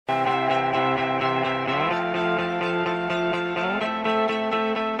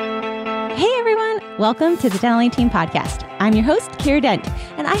Welcome to the Dental A Team Podcast. I'm your host, Kiera Dent,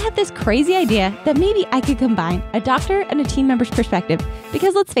 and I have this crazy idea that maybe I could combine a doctor and a team member's perspective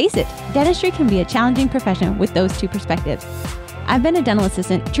because let's face it, dentistry can be a challenging profession with those two perspectives. I've been a dental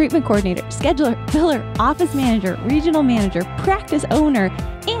assistant, treatment coordinator, scheduler, biller, office manager, regional manager, practice owner,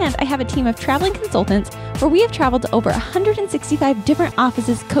 and I have a team of traveling consultants where we have traveled to over 165 different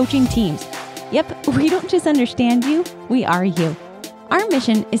offices coaching teams. Yep, we don't just understand you, we are you. Our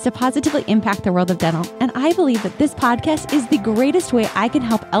mission is to positively impact the world of dental, and I believe that this podcast is the greatest way I can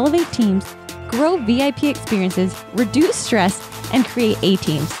help elevate teams, grow VIP experiences, reduce stress, and create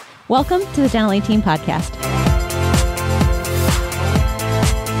A-teams. Welcome to the Dental A-Team Podcast.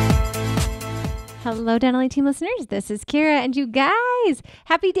 Hello, Dental A-Team listeners. This is Kiera, and you guys,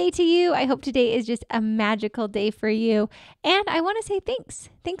 happy day to you. I hope today is just a magical day for you, and I want to say thanks.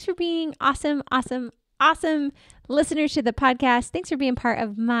 Thanks for being awesome listeners to the podcast. Thanks for being part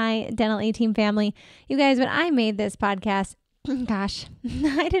of my Dental A-Team family. You guys, when I made this podcast, gosh,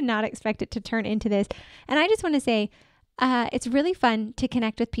 I did not expect it to turn into this. And I just want to say, it's really fun to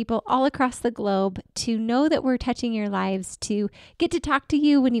connect with people all across the globe, to know that we're touching your lives, to get to talk to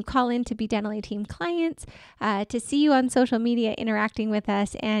you when you call in to be Dental A-Team clients, to see you on social media interacting with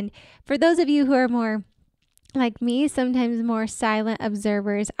us. And for those of you who are more like me, sometimes more silent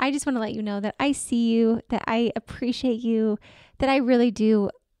observers, I just want to let you know that I see you, that I appreciate you, that I really do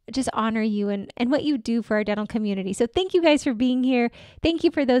just honor you and what you do for our dental community. So thank you guys for being here. Thank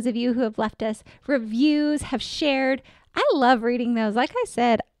you for those of you who have left us reviews, have shared. I love reading those. Like I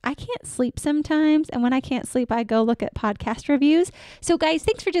said, I can't sleep sometimes. And when I can't sleep, I go look at podcast reviews. So guys,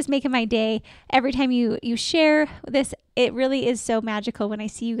 thanks for just making my day. Every time you share this, it really is so magical when I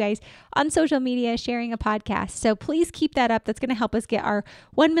see you guys on social media sharing a podcast. So please keep that up. That's going to help us get our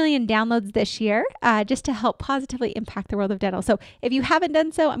 1 million downloads this year, just to help positively impact the world of dental. So if you haven't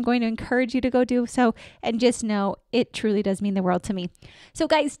done so, I'm going to encourage you to go do so. And just know it truly does mean the world to me. So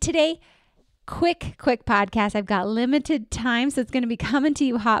guys, today, quick podcast. I've got limited time, so it's going to be coming to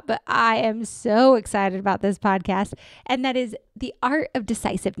you hot, but I am so excited about this podcast, and that is the Art of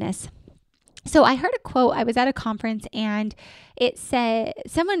Decisiveness. So I heard a quote. I was at a conference and it said,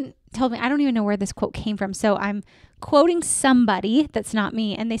 someone told me, I don't even know where this quote came from, so I'm quoting somebody that's not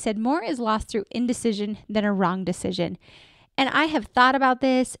me, and they said, more is lost through indecision than a wrong decision. And I have thought about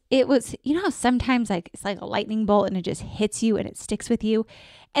this. It was, you know how sometimes it's like a lightning bolt and it just hits you and it sticks with you.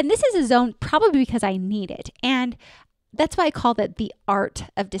 And this is a zone probably because I need it. And that's why I call it the art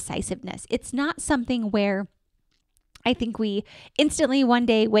of decisiveness. It's not something where I think we instantly one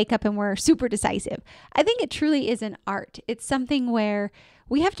day wake up and we're super decisive. I think it truly is an art. It's something where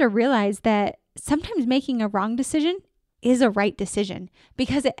we have to realize that sometimes making a wrong decision is a right decision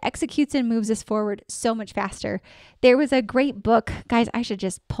because it executes and moves us forward so much faster. There was a great book. Guys, I should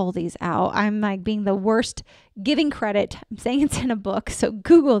just pull these out. I'm like being the worst giving credit. I'm saying it's in a book, so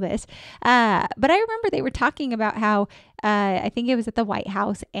Google this. But I remember they were talking about how I think it was at the White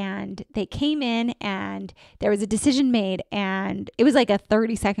House, and they came in and there was a decision made, and it was like a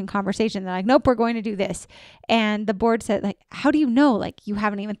 30-second conversation. They're like, nope, we're going to do this. And the board said, like, how do you know? Like, you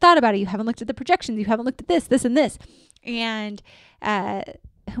haven't even thought about it. You haven't looked at the projections. You haven't looked at this, and this. And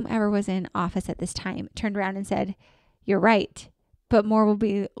whomever was in office at this time turned around and said, you're right, but more will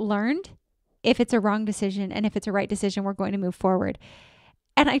be learned if it's a wrong decision. And if it's a right decision, we're going to move forward.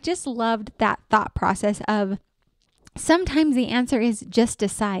 And I just loved that thought process of sometimes the answer is just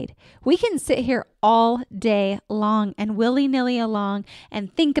decide. We can sit here all day long and willy-nilly along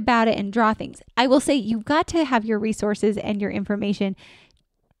and think about it and draw things. I will say you've got to have your resources and your information,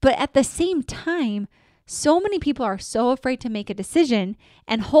 but at the same time, so many people are so afraid to make a decision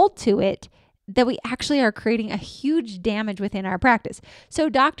and hold to it that we actually are creating a huge damage within our practice. So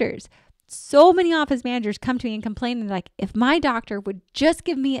doctors, so many office managers come to me and complain and like, if my doctor would just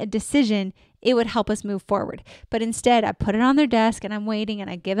give me a decision, it would help us move forward. But instead, I put it on their desk and I'm waiting and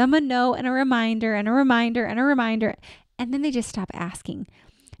I give them a note and a reminder and a reminder and a reminder. And then they just stop asking.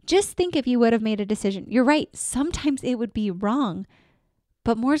 Just think if you would have made a decision. You're right. Sometimes it would be wrong,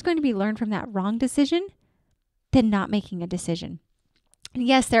 but more is going to be learned from that wrong decision than not making a decision. And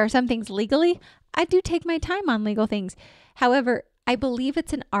yes, there are some things legally. I do take my time on legal things. However, I believe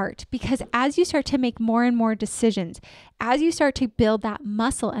it's an art because as you start to make more and more decisions, as you start to build that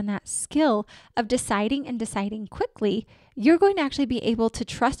muscle and that skill of deciding and deciding quickly, you're going to actually be able to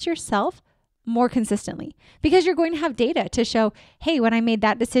trust yourself more consistently because you're going to have data to show, hey, when I made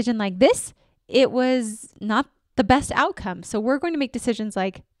that decision like this, it was not the best outcome. So we're going to make decisions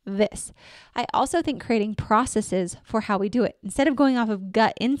like this. I also think creating processes for how we do it. Instead of going off of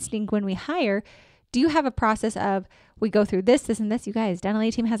gut instinct when we hire, Do you have a process of, we go through this, this, and this? You guys, Dental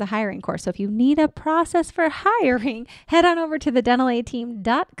A Team has a hiring course. So if you need a process for hiring, head on over to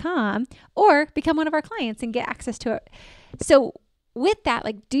thedentalatteam.com or become one of our clients and get access to it. So with that,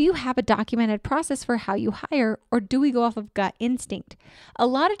 like, do you have a documented process for how you hire, or do we go off of gut instinct? A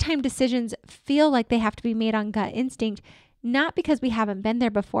lot of time decisions feel like they have to be made on gut instinct, not because we haven't been there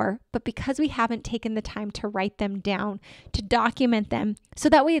before, but because we haven't taken the time to write them down, to document them. So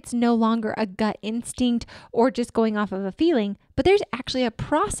that way it's no longer a gut instinct or just going off of a feeling, but there's actually a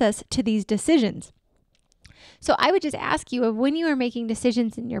process to these decisions. So I would just ask you, of when you are making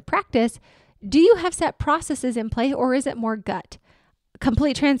decisions in your practice, do you have set processes in play, or is it more gut?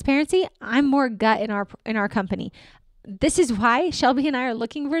 Complete transparency, I'm more gut in our company. This is why Shelby and I are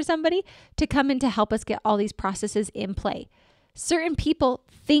looking for somebody to come in to help us get all these processes in play. Certain people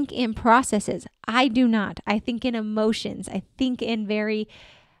think in processes. I do not. I think in emotions. I think in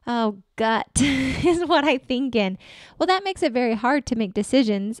gut is what I think in. Well, that makes it very hard to make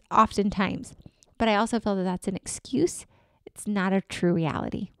decisions oftentimes. But I also feel that that's an excuse. It's not a true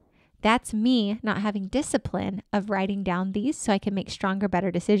reality. That's me not having discipline of writing down these so I can make stronger,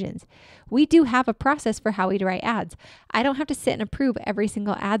 better decisions. We do have a process for how we write ads. I don't have to sit and approve every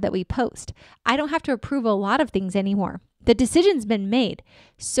single ad that we post. I don't have to approve a lot of things anymore. The decision's been made.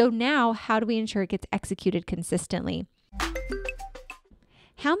 So now, how do we ensure it gets executed consistently?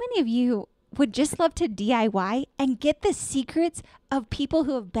 How many of you would just love to DIY and get the secrets of people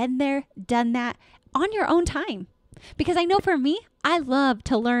who have been there, done that on your own time? Because I know for me, I love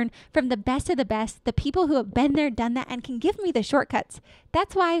to learn from the best of the best, the people who have been there, done that, and can give me the shortcuts.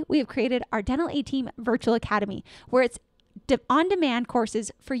 That's why we have created our Dental A Team Virtual Academy, where it's on-demand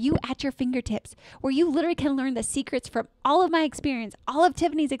courses for you at your fingertips, where you literally can learn the secrets from all of my experience, all of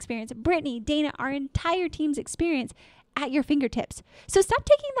Tiffany's experience, Brittany, Dana, our entire team's experience at your fingertips. So stop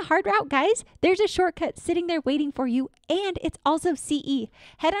taking the hard route, guys. There's a shortcut sitting there waiting for you, and it's also CE.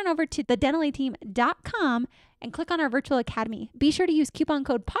 Head on over to thedentalatteam.com and click on our virtual academy. Be sure to use coupon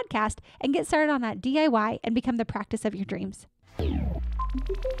code podcast and get started on that DIY and become the practice of your dreams.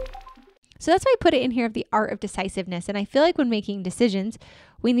 So that's why I put it in here of the art of decisiveness. And I feel like when making decisions,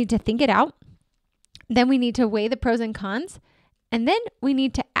 we need to think it out. Then we need to weigh the pros and cons. And then we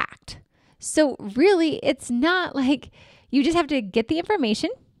need to act. So really, it's not like you just have to get the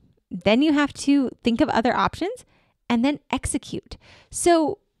information. Then you have to think of other options and then execute.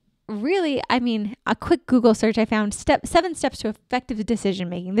 So really, I mean, a quick Google search, I found 7 steps to effective decision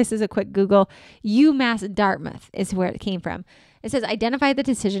making. This is a quick Google. UMass Dartmouth is where it came from. It says, identify the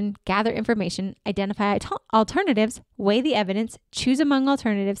decision, gather information, identify alternatives, weigh the evidence, choose among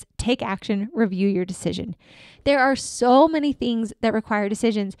alternatives, take action, review your decision. There are so many things that require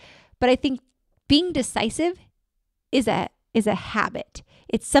decisions, but I think being decisive is a habit.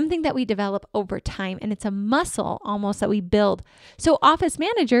 It's something that we develop over time, and it's a muscle almost that we build. So office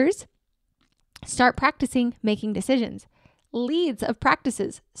managers, start practicing making decisions. Leads of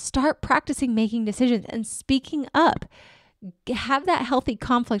practices, start practicing making decisions and speaking up. Have that healthy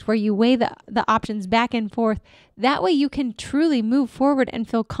conflict where you weigh the options back and forth. That way you can truly move forward and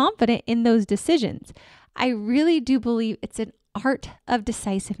feel confident in those decisions. I really do believe it's an art of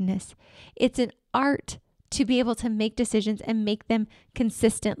decisiveness. It's an art to be able to make decisions and make them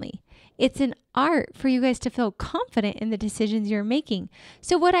consistently. It's an art for you guys to feel confident in the decisions you're making.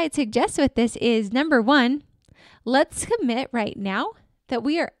 So what I'd suggest with this is, number 1, let's commit right now that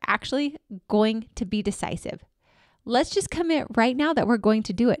we are actually going to be decisive. Let's just commit right now that we're going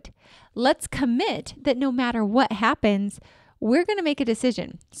to do it. Let's commit that no matter what happens, we're going to make a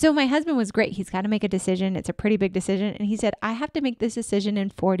decision. So my husband was great. He's got to make a decision. It's a pretty big decision. And he said, I have to make this decision in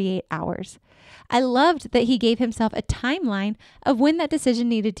 48 hours. I loved that he gave himself a timeline of when that decision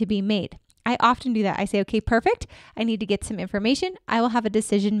needed to be made. I often do that. I say, okay, perfect. I need to get some information. I will have a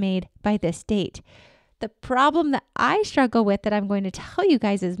decision made by this date. The problem that I struggle with, that I'm going to tell you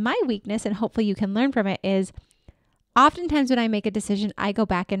guys is my weakness, and hopefully you can learn from it, is oftentimes when I make a decision, I go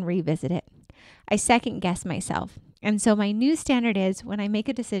back and revisit it. I second guess myself. And so my new standard is, when I make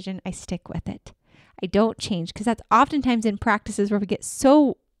a decision, I stick with it. I don't change, because that's oftentimes in practices where we get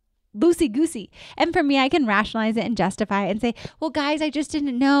so loosey-goosey. And for me, I can rationalize it and justify it and say, well, guys, I just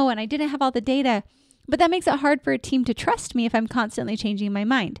didn't know and I didn't have all the data. But that makes it hard for a team to trust me if I'm constantly changing my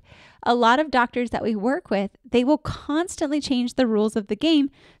mind. A lot of doctors that we work with, they will constantly change the rules of the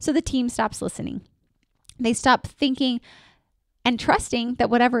game so the team stops listening. They stop thinking and trusting that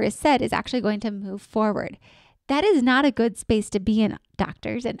whatever is said is actually going to move forward. That is not a good space to be in,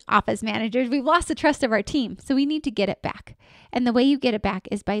 doctors and office managers. We've lost the trust of our team, so we need to get it back. And the way you get it back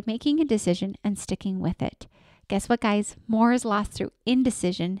is by making a decision and sticking with it. Guess what, guys? More is lost through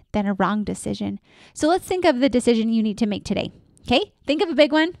indecision than a wrong decision. So let's think of the decision you need to make today. Okay, think of a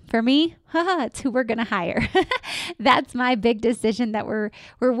big one. For me, it's who we're going to hire. That's my big decision that we're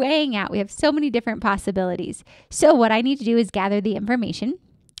weighing out. We have so many different possibilities. So what I need to do is gather the information.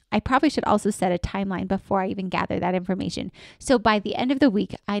 I probably should also set a timeline before I even gather that information. So by the end of the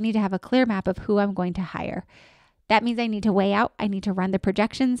week, I need to have a clear map of who I'm going to hire. That means I need to weigh out, I need to run the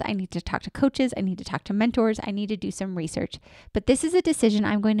projections, I need to talk to coaches, I need to talk to mentors, I need to do some research. But this is a decision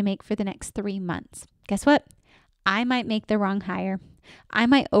I'm going to make for the next 3 months. Guess what? I might make the wrong hire. I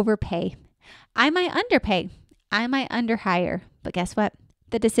might overpay. I might underpay. I might underhire. But guess what?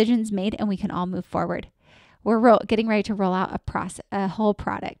 The decision's made and we can all move forward. We're getting ready to roll out a whole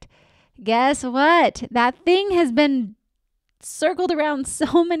product. Guess what? That thing has been circled around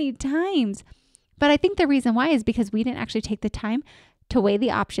so many times. But I think the reason why is because we didn't actually take the time to weigh the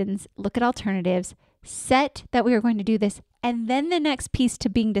options, look at alternatives, set that we were going to do this. And then the next piece to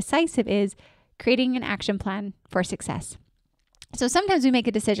being decisive is creating an action plan for success. So sometimes we make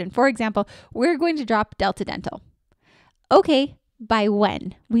a decision. For example, we're going to drop Delta Dental. Okay, by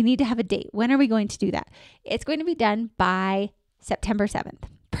when? We need to have a date. When are we going to do that? It's going to be done by September 7th.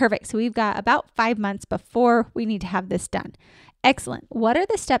 Perfect. So we've got about 5 months before we need to have this done. Excellent. What are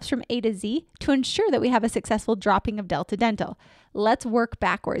the steps from A to Z to ensure that we have a successful dropping of Delta Dental? Let's work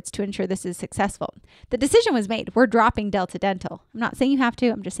backwards to ensure this is successful. The decision was made. We're dropping Delta Dental. I'm not saying you have to.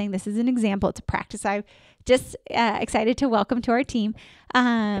 I'm just saying this is an example. It's a practice I'm just excited to welcome to our team.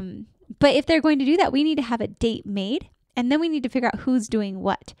 But if they're going to do that, we need to have a date made, and then we need to figure out who's doing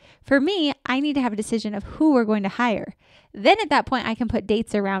what. For me, I need to have a decision of who we're going to hire. Then at that point, I can put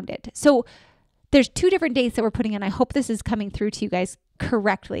dates around it. So there's 2 different dates that we're putting in. I hope this is coming through to you guys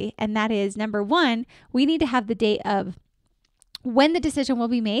correctly. And that is, number 1, we need to have the date of when the decision will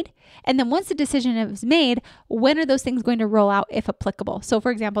be made. And then once the decision is made, when are those things going to roll out if applicable? So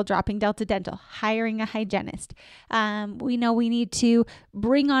for example, dropping Delta Dental, hiring a hygienist. We know we need to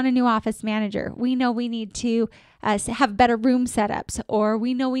bring on a new office manager. We know we need to have better room setups, or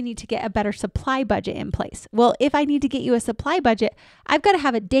we know we need to get a better supply budget in place. Well, if I need to get you a supply budget, I've got to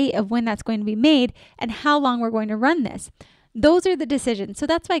have a date of when that's going to be made and how long we're going to run this. Those are the decisions. So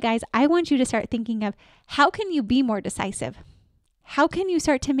that's why, guys, I want you to start thinking of how can you be more decisive? How can you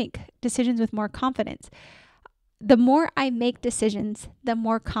start to make decisions with more confidence? The more I make decisions, the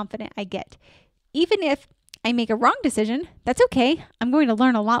more confident I get. Even if I make a wrong decision, that's okay. I'm going to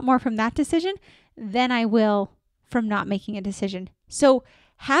learn a lot more from that decision than I will from not making a decision. So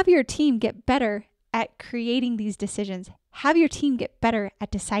have your team get better at creating these decisions. Have your team get better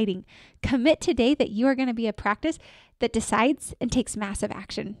at deciding. Commit today that you are going to be a practice that decides and takes massive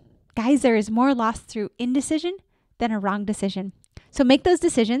action. Guys, there is more lost through indecision than a wrong decision. So make those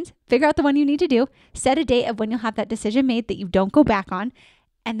decisions, figure out the one you need to do, set a date of when you'll have that decision made that you don't go back on,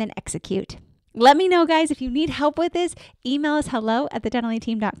 and then execute. Let me know, guys, if you need help with this. Email us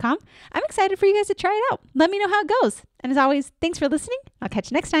hello@thedentaleteam.com. I'm excited for you guys to try it out. Let me know how it goes. And as always, thanks for listening. I'll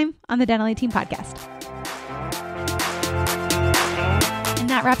catch you next time on the Dental A Team podcast. And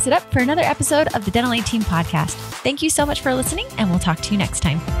that wraps it up for another episode of the Dental A Team podcast. Thank you so much for listening, and we'll talk to you next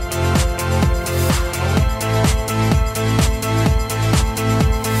time.